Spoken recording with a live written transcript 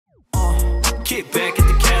Kick back at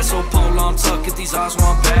the castle, pole on tuck, get these odds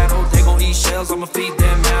one battle. They gon' eat shells, I'ma feed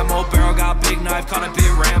them ammo. Barrel got big knife, caught a bit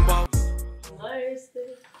Rambo.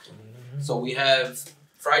 So we have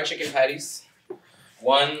fried chicken patties,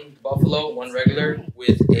 one buffalo, one regular,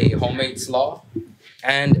 with a homemade slaw,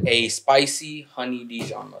 and a spicy honey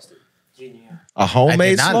Dijon mustard. A homemade I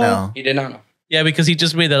did not slaw? know. He did not know. Yeah, because he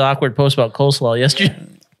just made that awkward post about coleslaw yesterday.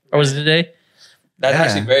 Or was it today? That's Yeah.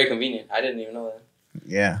 actually very convenient. I didn't even know that.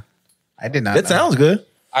 Yeah, I did not. It sounds good.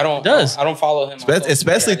 I don't. It does. I don't follow him. on social media.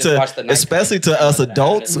 Especially I just watch the to night especially times. to us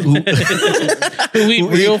adults who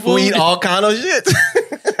Who eat all kind of shit.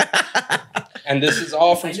 And this is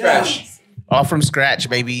all from scratch. All from scratch,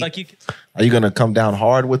 baby. Like you, Are you gonna come down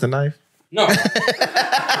hard with a knife? No.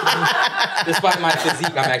 Despite my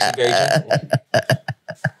physique, I'm actually very gentle.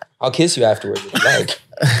 I'll kiss you afterwards if you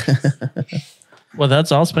like. well,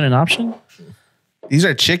 that's also been an option. These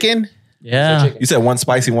are chicken. Yeah, Chicken. You said one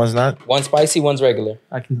spicy, one's not. One spicy, one's regular.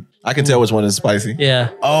 I can. I can tell which one is spicy. Yeah.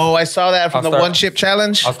 Oh, I saw that from I'll the start- one chip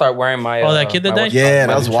challenge. I'll start wearing my. Oh, that kid that my died? watch- Yeah,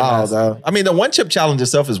 my that was neutral wild, mask. though. I mean, the one chip challenge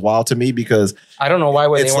itself is wild to me because I don't know why.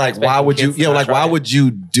 it's like, why would you? Yeah, like why would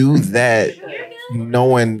you do that,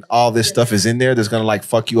 knowing all this stuff is in there that's gonna like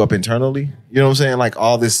fuck you up internally? You know what I'm saying? Like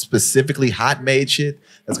all this specifically hot made shit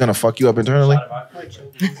that's gonna fuck you up internally.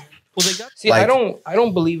 Well, they got. See, like- I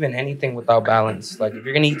don't believe in anything without balance. Like if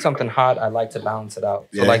you're gonna eat something hot, I like to balance it out.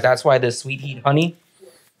 So Yeah. like that's why this sweet heat honey,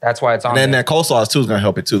 that's why it's on. And then there. that coleslaw too is gonna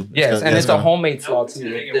help it too. Yes, and it's a gonna- homemade slaw too.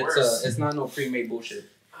 It's not no pre-made bullshit.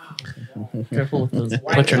 Careful with the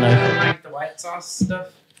butcher knife. Like the white sauce stuff.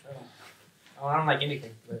 Oh, I don't like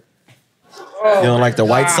anything. But You don't like the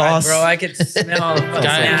white God, sauce, bro. I could smell the fucking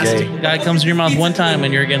Guy, nasty. guy comes in your mouth one time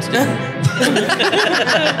and you're against it.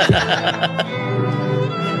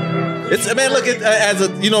 It's man, look at as a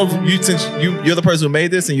since you're the person who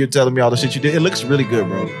made this and you're telling me all the shit you did. It looks really good,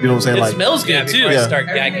 bro. You know what I'm saying? It Like smells Yeah, good before too. I Yeah. start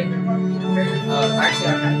gagging.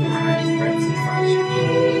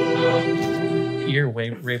 You're way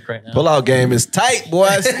raped right now. pull out game is tight, boy.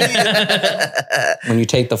 I see it. When you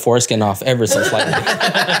take the foreskin off ever so slightly.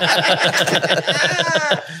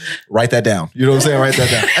 Write that down. You know what I'm saying? Write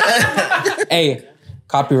that down. Hey,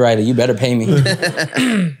 copywriter, you better pay me.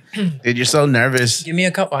 Dude, you're so nervous. Give me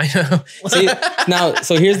a couple. I know. See, now,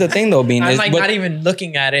 so here's the thing though, Bean. I'm is like not even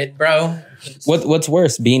looking at it, bro. what's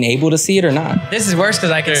worse, being able to see it or not? This is worse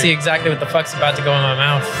because I can see exactly what the fuck's about to go in my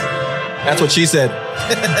mouth. That's what she said.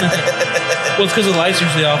 Well, it's because the light's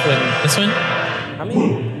usually off when this one. I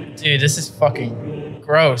mean, Dude, this is fucking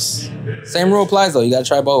gross. same rule applies though. You gotta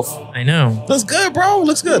try both. I know. Looks good, bro.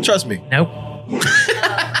 Looks good. Trust me. Nope. Should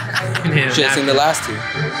have seen the last two.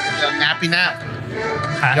 Nappy nap.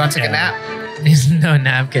 You want to take a nap? There's no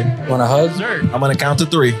napkin. Want a hug? I'm gonna count to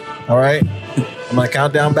 3. All right. I'm gonna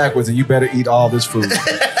count down backwards, and you better eat all this food. This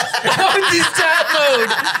tap mode.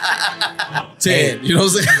 10. You know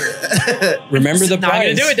what I'm saying? Remember the Not gonna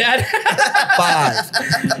prize. do it, Dad. 5.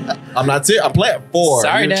 I'm not. I'm playing 4.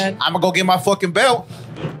 Sorry, You- Dad. I'm gonna go get my fucking belt.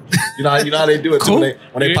 You know how they do it too.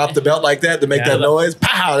 When they pop the belt like that to make that noise.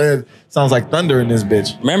 Pow! It sounds like thunder in this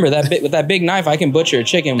bitch. Remember that bit with that big knife, I can butcher a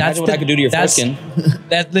chicken. Imagine what I could do to your foreskin.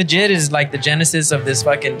 That legit is like the genesis of this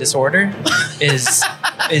fucking disorder. Is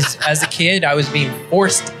as a kid I was being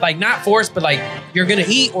forced, like not forced, but like you're gonna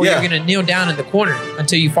eat or Yeah. you're gonna kneel down in the corner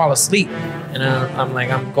until you fall asleep. And I'm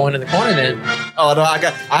like, I'm going to the corner then. Oh no, I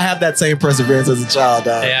have that same perseverance as a child,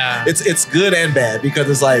 dog. Yeah. It's good and bad because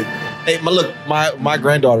it's like, hey, my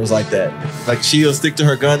granddaughter's like that. Like she'll stick to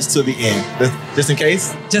her guns to the end, just in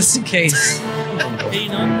case. Just in case.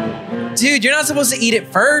 Dude, you're not supposed to eat it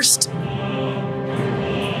first.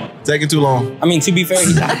 Taking too long. I mean, to be fair,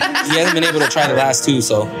 he hasn't been able to try the last two,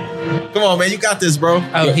 so Come on, man, you got this, bro.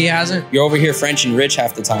 Oh, he hasn't? you're over here French and rich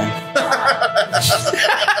half the time.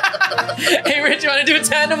 Hey, Rich, you want to do a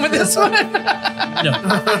tandem with this one? That's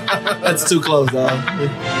too close, dog.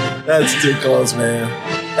 That's too close, man.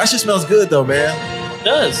 That shit smells good though, man. It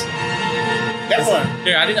does. That one.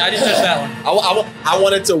 Here, I didn't touch that one. I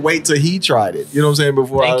wanted to wait till he tried it. You know what I'm saying?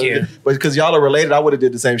 Before Thank you. But because y'all are related, I would have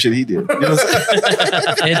did the same shit he did. You know what I'm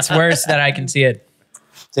saying? It's worse that I can see it.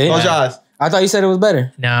 See? Close your eyes. I thought you said it was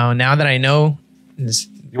better. No, now that I know this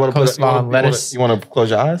You want to coleslaw and lettuce, You want to close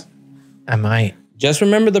your eyes? I might. Just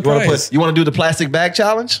remember the prize. You want to do the plastic bag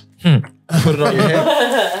challenge? Put it on your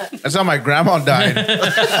head. That's how my grandma died.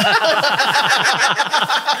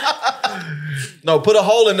 No, put a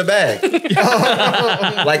hole in the bag.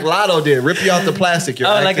 Like Lotto did. Rip you out the plastic. You're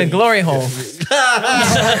Like a glory hole. You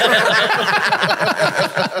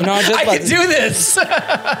know, I can do this.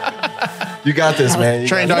 You got this, man. You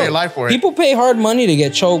Trained got all it. your life for it. People pay hard money to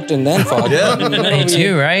get choked and then fuck. Yeah. Me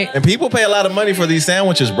too, right? And people pay a lot of money for these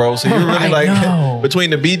sandwiches, bro. So you're really I like know. between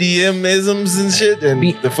the BDM-isms and shit and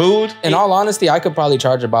the food. In all honesty, I could probably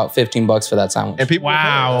charge about $15 for that sandwich. And people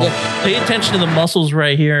Wow. Yeah. Pay attention to the muscles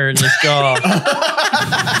right here in this jaw.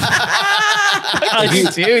 I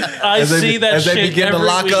as they, see that as shit they begin to every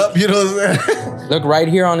lock week. up, you know what I'm saying? Look right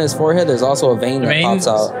here on his forehead. There's also a vein that Veins?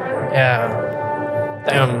 pops out. Yeah.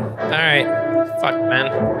 Damn. All right. Fuck,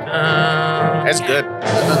 man. That's good.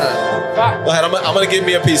 Go ahead, I'm gonna give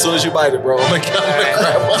me a piece as soon as you bite it, bro. I'm gonna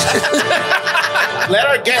grab one. Let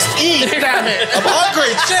our guest eat. Damn it. I'm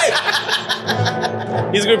hungry, shit.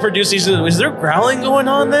 He's gonna produce these. Is there growling going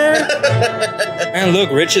on there? Man, look,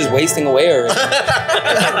 Rich is wasting away already.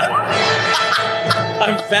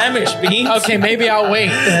 I'm famished, Beans. Okay, maybe I'll wait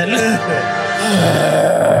then.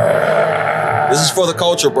 This is for the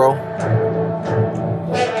culture, bro.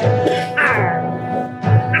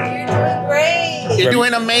 You're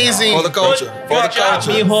doing amazing. For the culture. For the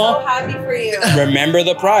culture. mijo. Happy for you. Remember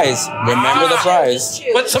the prize. Remember the prize.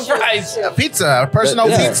 What's the prize? A pizza, a personal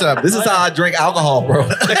Yeah. pizza. This is how I drink alcohol, bro.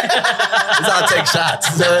 This is how I take shots.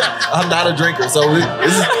 I'm not a drinker, so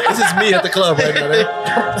this is me at the club right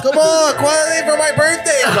now. Come on, quality for my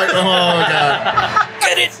birthday. I'm like, oh god.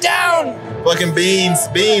 Get it down. Fucking Beans.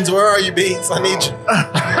 Beans, where are you, Beans? I need you.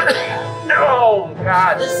 Oh,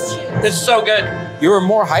 God. This is so good. You were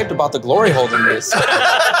more hyped about the glory hole than this.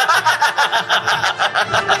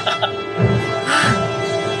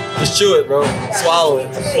 Just chew it, bro. Swallow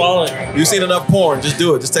it. Swallow it. You've seen enough porn. Just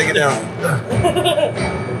do it. Just take it down.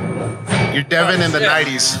 You're Devin in the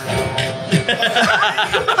 90s.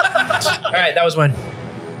 All right, that was one.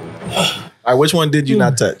 All right, which one did you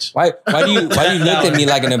not touch? Why do you look at me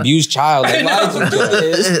like an abused child? Like, why did you do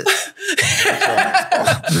this?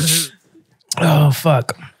 Oh,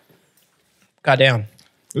 fuck. Goddamn.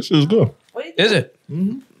 This is good. Is it?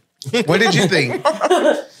 What did you think?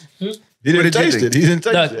 He didn't taste it. He didn't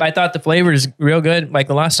taste Look, it. I thought the flavor is real good. Like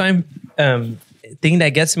the last time, thing that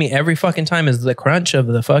gets me every fucking time is the crunch of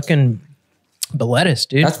the fucking the lettuce,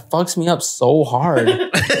 dude. That fucks me up so hard. You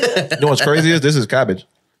know what's crazy is this is cabbage.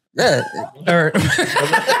 Yeah. Or,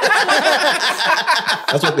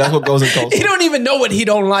 That's what goes in he coleslaw. don't even know what he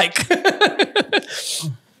don't like. The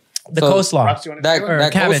So- coleslaw. That Or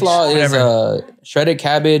coleslaw is whatever. shredded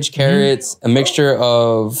cabbage, carrots, a mixture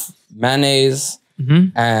of mayonnaise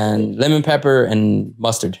and lemon pepper and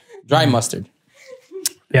mustard, dry mustard.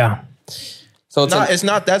 Yeah. So it's It's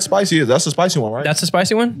not that spicy. That's the spicy one, right? That's the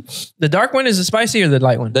spicy one? The dark one is the spicy or the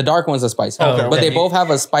light one? the dark one's a spicy, okay. but they both have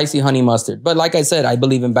a spicy honey mustard. But like I said, I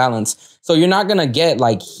believe in balance. So you're not gonna get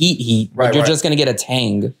like heat, but Right, you're right. just gonna get a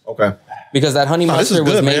tang Okay. because that honey Oh, this is mustard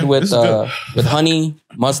was good, made man. with This is good. honey,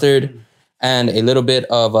 mustard, and a little bit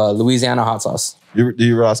of Louisiana hot sauce. Do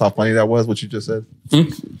you realize how funny that was? What you just said?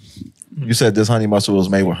 You said this honey mustard was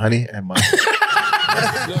made with honey and mustard.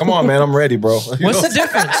 Come on, man. I'm ready, bro. You What's know? the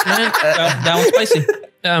difference, man? That one's spicy.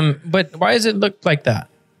 But why does it look like that?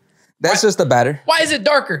 That's just the batter. Why is it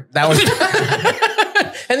darker? That was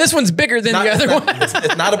And this one's bigger than the other one. It's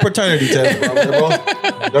not a paternity test, bro.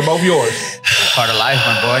 They're both yours. part of life,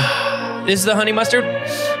 my boy. This is the honey mustard.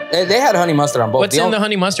 They had honey mustard on both. What's in the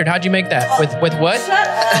honey mustard? How'd you make that? With what?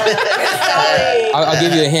 I'll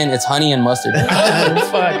give you a hint. It's honey and mustard. Oh,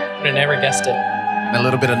 fuck. Would have never guessed it. And a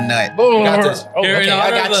little bit of nut. You got this. Oh, Here, okay, in I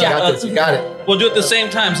honor got of you. the- You got this. You got it. We'll do it at the same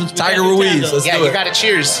time since we Tiger can't do Ruiz. tandem. Let's Yeah, do you it. got it.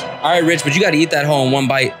 Cheers. All right, Rich, but you got to eat that whole in one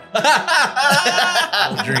bite.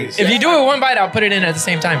 If you do it one bite, I'll put it in at the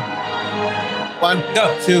same time. One.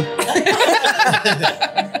 Go. Two.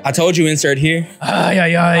 I told you, insert here. Ay,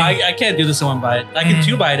 ay, ay. I can't do this in one bite. I can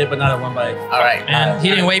two bite it, but not in one bite. All right. Man, he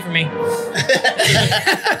didn't wait for me.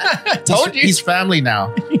 Told you. He's family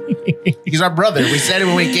now. He's our brother. We said it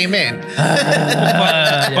when we came in.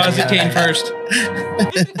 Buzzy came first. All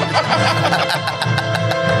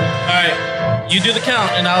right, you do the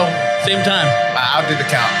count, and I'll same time. I'll do the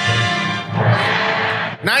count.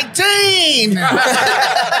 19.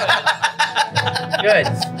 Good.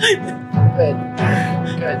 Good.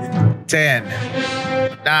 Good. 10,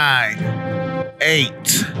 9, 8,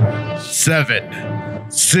 7,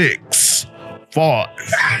 6, 5,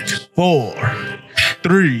 4,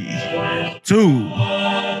 3, 2,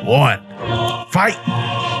 1. Fight.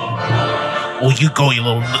 Oh, you go, you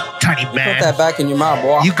little tiny Put man. that back in your mouth,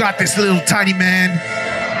 boy. You got this, little tiny man.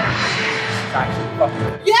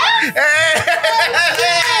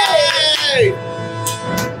 Hey!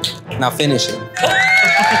 Now finish it.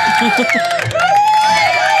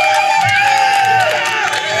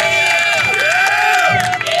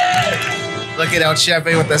 Look at El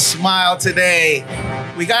Chefe with a smile today.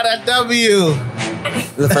 We got a W.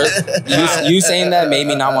 You saying that made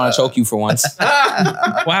me not want to choke you for once.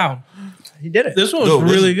 Wow. He did it. This one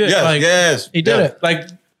was really good. Yes, like, yes. He did it. Like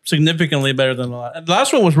significantly better than the last. The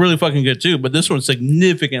last one was really fucking good too, but this one's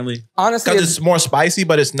significantly. Honestly, Because it's more spicy,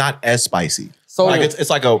 but it's not as spicy. So- like it's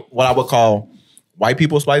like a what I would call white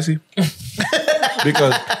people spicy.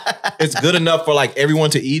 Because it's good enough for like everyone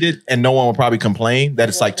to eat it, and no one will probably complain that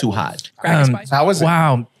it's like too hot. How was it?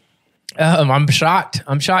 Wow. I'm shocked.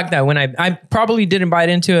 I'm shocked that when I probably didn't bite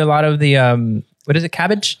into a lot of the what is it,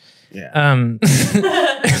 cabbage? Yeah.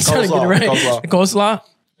 Coleslaw. Coleslaw.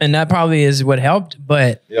 And that probably is what helped,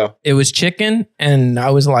 but Yeah. it was chicken, and I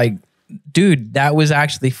was like, dude, that was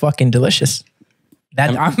actually fucking delicious.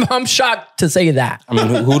 I'm shocked to say that. I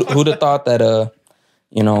mean, who'd have thought that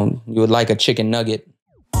you would like a chicken nugget?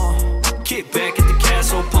 Kick back at the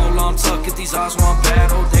castle, pole on tuck, get these odds one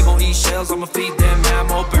battle. They gon' eat shells, I'ma feed them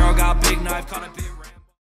ammo. Barrel got big knife, caught a bit.